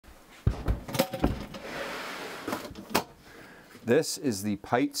This is the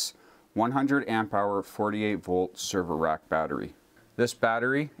Pytes 100 amp hour 48 volt server rack battery. This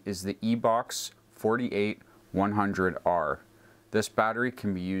battery is the eBox 48100R. This battery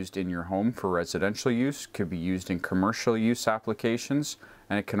can be used in your home for residential use, could be used in commercial use applications,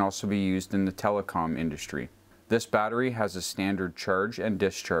 and it can also be used in the telecom industry. This battery has a standard charge and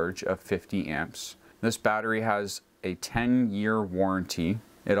discharge of 50 amps. This battery has a 10-year warranty.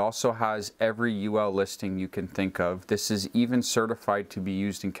 It also has every UL listing you can think of. This is even certified to be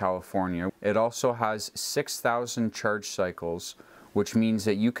used in California. It also has 6,000 charge cycles, which means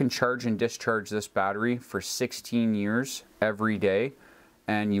that you can charge and discharge this battery for 16 years every day,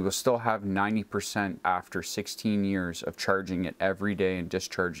 and you will still have 90% after 16 years of charging it every day and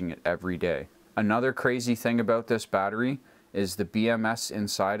discharging it every day. Another crazy thing about this battery is the BMS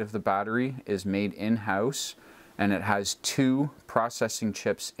inside of the battery is made in-house, and it has 2 processing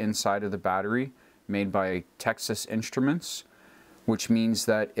chips inside of the battery made by Texas Instruments, which means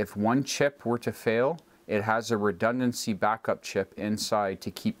that if one chip were to fail, it has a redundancy backup chip inside to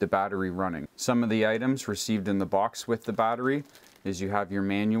keep the battery running. Some of the items received in the box with the battery is you have your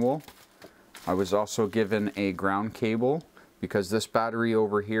manual. I was also given a ground cable because this battery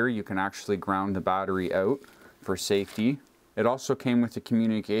over here, you can actually ground the battery out for safety. It also came with a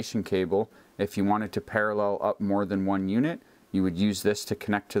communication cable. If you wanted to parallel up more than one unit, you would use this to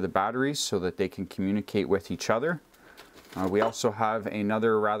connect to the batteries so that they can communicate with each other. We also have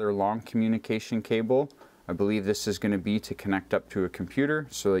another rather long communication cable. I believe this is going to be to connect up to a computer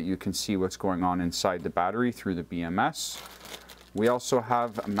so that you can see what's going on inside the battery through the BMS. We also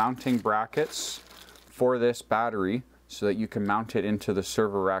have mounting brackets for this battery so that you can mount it into the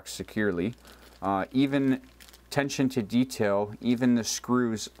server rack securely. Even attention to detail, even the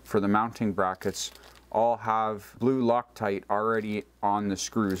screws for the mounting brackets all have blue Loctite already on the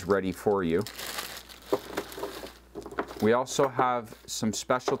screws ready for you. We also have some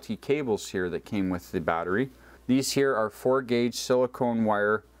specialty cables here that came with the battery. These here are 4-gauge silicone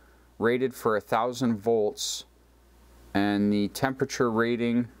wire rated for 1000 volts, and the temperature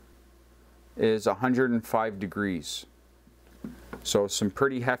rating is 105 degrees. So some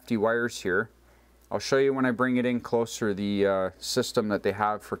pretty hefty wires here. I'll show you when I bring it in closer the system that they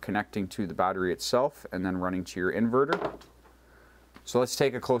have for connecting to the battery itself and then running to your inverter. So let's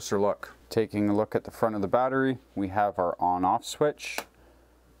take a closer look. Taking a look at the front of the battery, we have our on-off switch,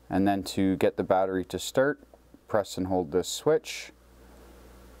 and then to get the battery to start, press and hold this switch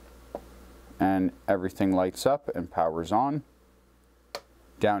and everything lights up and powers on.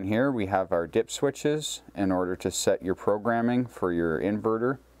 Down here we have our dip switches in order to set your programming for your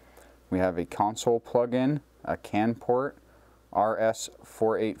inverter. We have a console plug-in, a CAN port,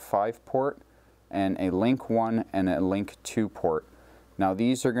 RS485 port, and a Link 1 and a Link 2 port. Now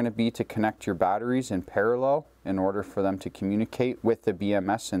these are going to be to connect your batteries in parallel in order for them to communicate with the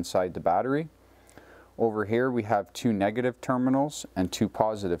BMS inside the battery. Over here we have 2 negative terminals and 2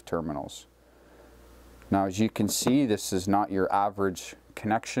 positive terminals. Now as you can see, this is not your average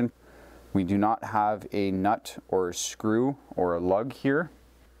connection. We do not have a nut or a screw or a lug here.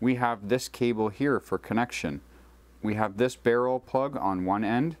 We have this cable here for connection. We have this barrel plug on one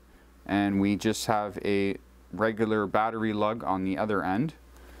end, and we just have a regular battery lug on the other end.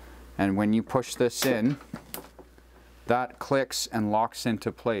 And when you push this in, that clicks and locks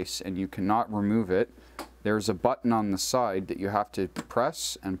into place and you cannot remove it. There's a button on the side that you have to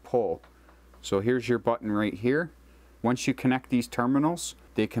press and pull. So here's your button right here. Once you connect these terminals,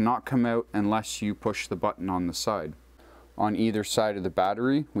 they cannot come out unless you push the button on the side. On either side of the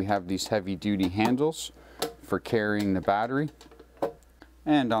battery, we have these heavy-duty handles for carrying the battery.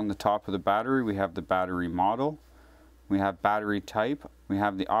 And on the top of the battery, we have the battery model. We have battery type. We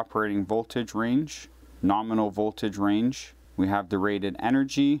have the operating voltage range, nominal voltage range. We have the rated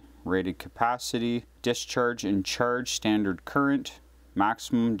energy, rated capacity, discharge and charge, standard current,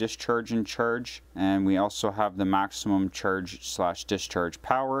 maximum discharge and charge, and we also have the maximum charge/discharge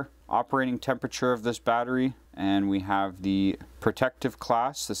power, operating temperature of this battery, and we have the protective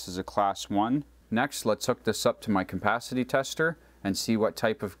class. This is a class 1. Next, let's hook this up to my capacity tester and see what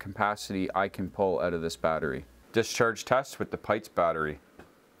type of capacity I can pull out of this battery. Discharge test with the Pytes battery.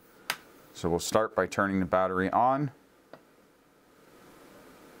 So we'll start by turning the battery on.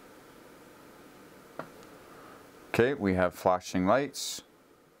 Okay, we have flashing lights.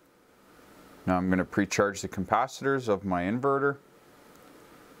 Now I'm going to pre-charge the capacitors of my inverter.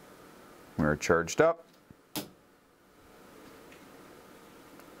 We're charged up.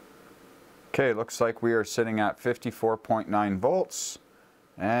 Okay, looks like we are sitting at 54.9 volts,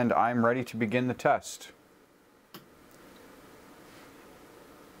 and I'm ready to begin the test.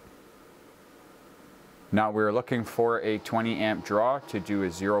 Now we're looking for a 20 amp draw to do a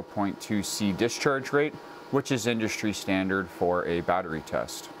 0.2 C discharge rate, which is industry standard for a battery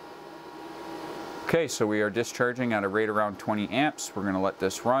test. Okay, so we are discharging at a rate around 20 amps. We're going to let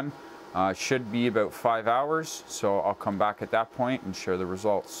this run. Should be about 5 hours, so I'll come back at that point and share the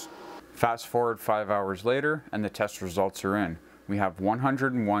results. Fast forward 5 hours later and the test results are in. We have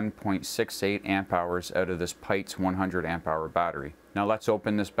 101.68 amp hours out of this Pytes 100 amp hour battery. Now let's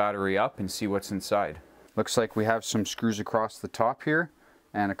open this battery up and see what's inside. Looks like we have some screws across the top here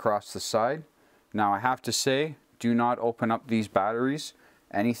and across the side. Now I have to say, do not open up these batteries.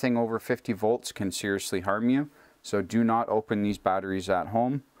 Anything over 50 volts can seriously harm you, so do not open these batteries at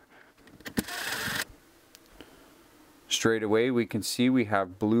home. Straight away we can see we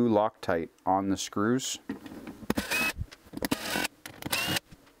have blue Loctite on the screws.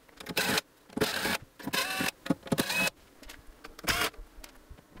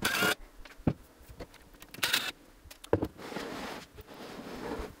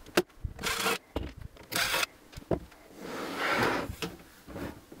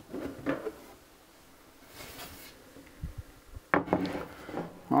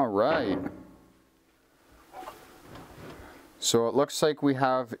 All right. So it looks like we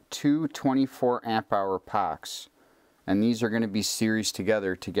have two 24 amp hour packs, and these are going to be series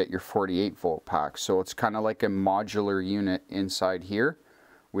together to get your 48 volt pack. So it's kind of like a modular unit inside here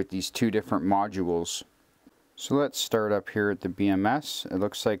with these two different modules. So let's start up here at the BMS. It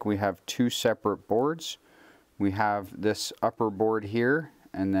looks like we have two separate boards. We have this upper board here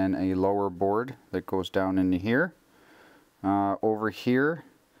and then a lower board that goes down into here. Over here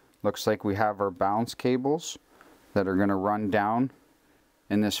looks like we have our balance cables that are going to run down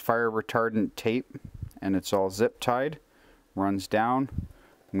in this fire retardant tape, and it's all zip tied, runs down.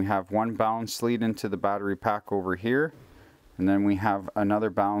 We have one balance lead into the battery pack over here, and then we have another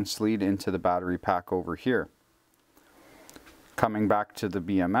balance lead into the battery pack over here. Coming back to the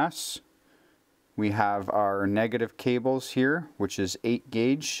BMS, we have our negative cables here, which is 8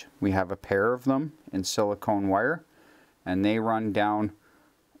 gauge. We have a pair of them in silicone wire, and they run down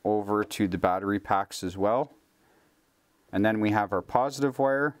over to the battery packs as well. And then we have our positive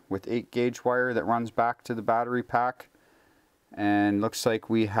wire with 8 gauge wire that runs back to the battery pack, and looks like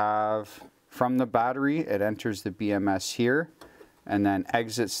we have from the battery it enters the BMS here and then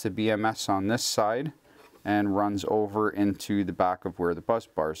exits the BMS on this side and runs over into the back of where the bus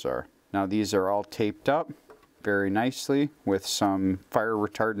bars are. Now these are all taped up very nicely with some fire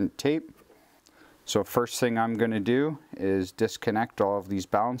retardant tape. So first thing I'm going to do is disconnect all of these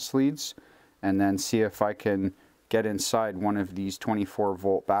balance leads and then see if I can get inside one of these 24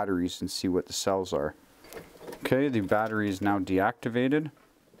 volt batteries and see what the cells are. Okay, the battery is now deactivated.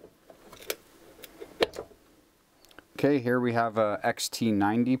 Okay, here we have a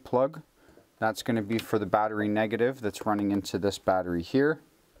XT90 plug. That's going to be for the battery negative that's running into this battery here.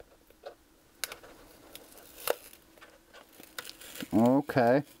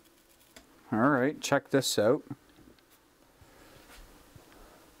 Okay. Alright, check this out.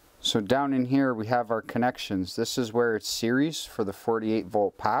 So down in here we have our connections. This is where it's series for the 48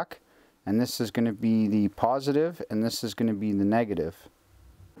 volt pack, and this is going to be the positive and this is going to be the negative.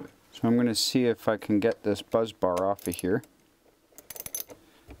 So I'm going to see if I can get this buzz bar off of here.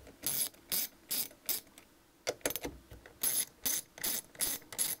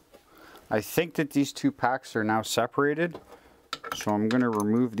 I think that these two packs are now separated, so I'm going to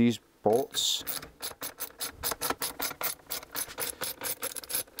remove these bolts.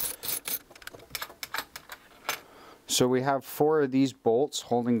 So we have 4 of these bolts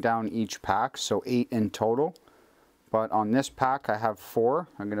holding down each pack, so 8 in total. But on this pack I have 4.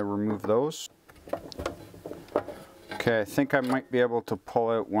 I'm going to remove those. Okay, I think I might be able to pull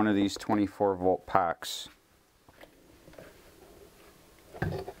out one of these 24 volt packs.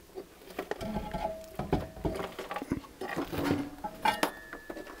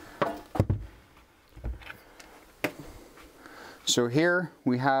 So here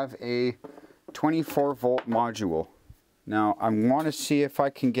we have a 24 volt module. Now I want to see if I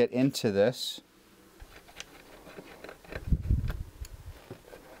can get into this.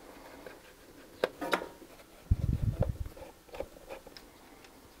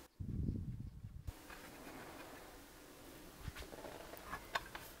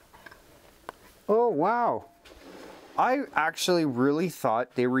 Oh wow! I actually really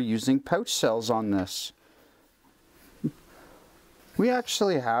thought they were using pouch cells on this. We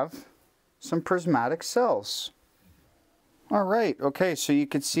actually have some prismatic cells. Alright, okay, so you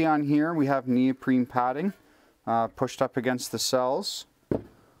can see on here we have neoprene padding pushed up against the cells.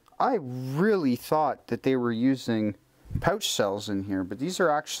 I really thought that they were using pouch cells in here, but these are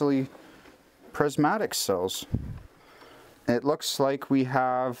actually prismatic cells. It looks like we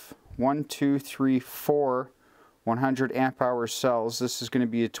have 1, 2, 3, 4 100 amp hour cells. This is going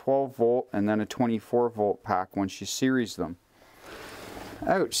to be a 12 volt and then a 24 volt pack once you series them.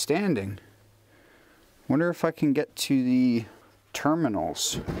 Outstanding. Wonder if I can get to the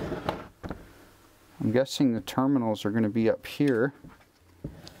terminals. I'm guessing the terminals are going to be up here.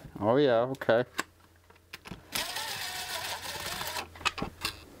 Oh yeah, okay.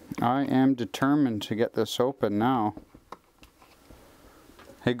 I am determined to get this open now.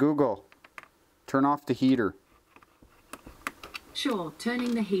 Hey Google, turn off the heater. Sure,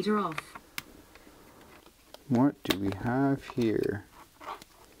 turning the heater off. What do we have here?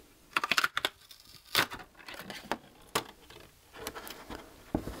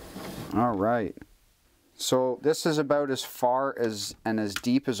 All right. So this is about as far as and as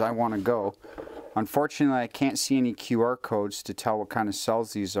deep as I want to go. Unfortunately, I can't see any QR codes to tell what kind of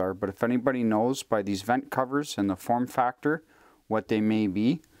cells these are, but if anybody knows by these vent covers and the form factor what they may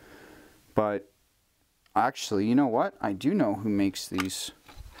be. But actually, you know what? I do know who makes these.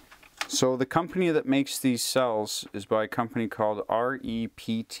 So the company that makes these cells is by a company called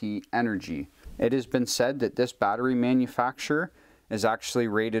REPT Energy. It has been said that this battery manufacturer is actually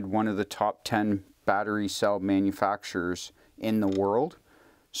rated one of the top 10 battery cell manufacturers in the world.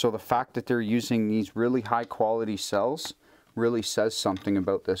 So the fact that they're using these really high quality cells really says something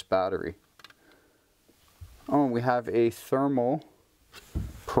about this battery. Oh, we have a thermal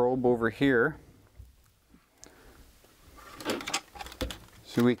probe over here.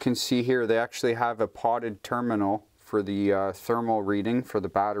 So we can see here they actually have a potted terminal for the thermal reading for the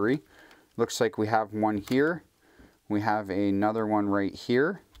battery. Looks like we have one here. We have another one right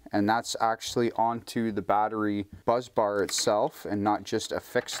here. And that's actually onto the battery buzz bar itself and not just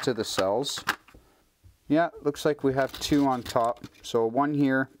affixed to the cells. Yeah, looks like we have two on top. So one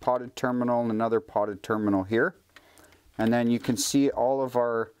here, potted terminal, and another potted terminal here. And then you can see all of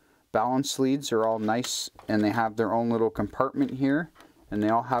our balance leads are all nice and they have their own little compartment here. And they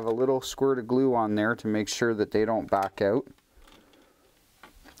all have a little squirt of glue on there to make sure that they don't back out.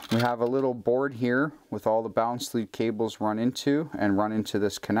 We have a little board here with all the balance lead cables run into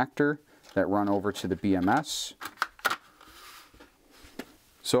this connector that run over to the BMS.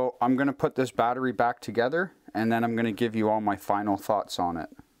 So I'm going to put this battery back together and then I'm going to give you all my final thoughts on it.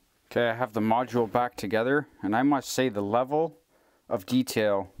 Okay, I have the module back together and I must say the level of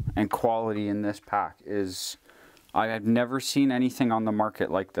detail and quality in this pack is, I have never seen anything on the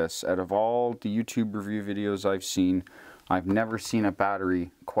market like this. Out of all the YouTube review videos I've seen, I've never seen a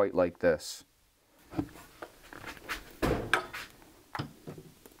battery quite like this.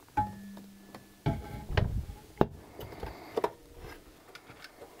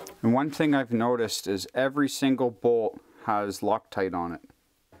 And one thing I've noticed is every single bolt has Loctite on it.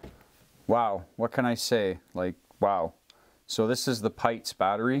 Wow, what can I say? Like, wow. So this is the Pytes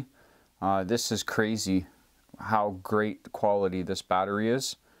battery. This is crazy how great quality this battery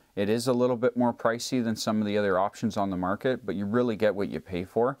is. It is a little bit more pricey than some of the other options on the market, but you really get what you pay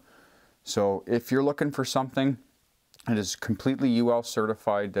for. So if you're looking for something that is completely UL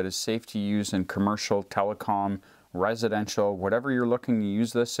certified, that is safe to use in commercial, telecom, residential, whatever you're looking to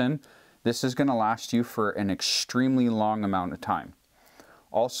use this in, this is going to last you for an extremely long amount of time.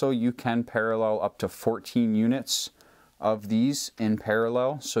 Also, you can parallel up to 14 units of these in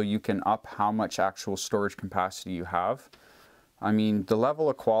parallel, so you can up how much actual storage capacity you have. I mean, the level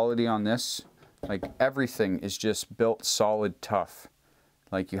of quality on this, like everything is just built solid tough.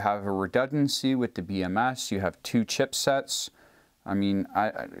 Like you have a redundancy with the BMS, you have two chipsets. I mean,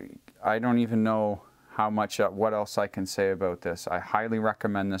 I don't even know how much, what else I can say about this. I highly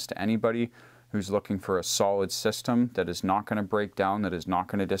recommend this to anybody who's looking for a solid system that is not going to break down, that is not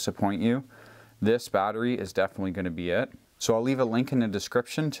going to disappoint you. This battery is definitely going to be it. So I'll leave a link in the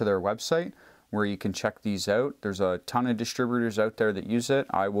description to their website where you can check these out. There's a ton of distributors out there that use it.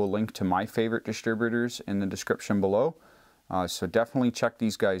 I will link to my favorite distributors in the description below. So definitely check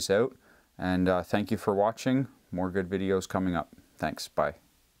these guys out. And thank you for watching. More good videos coming up. Thanks. Bye.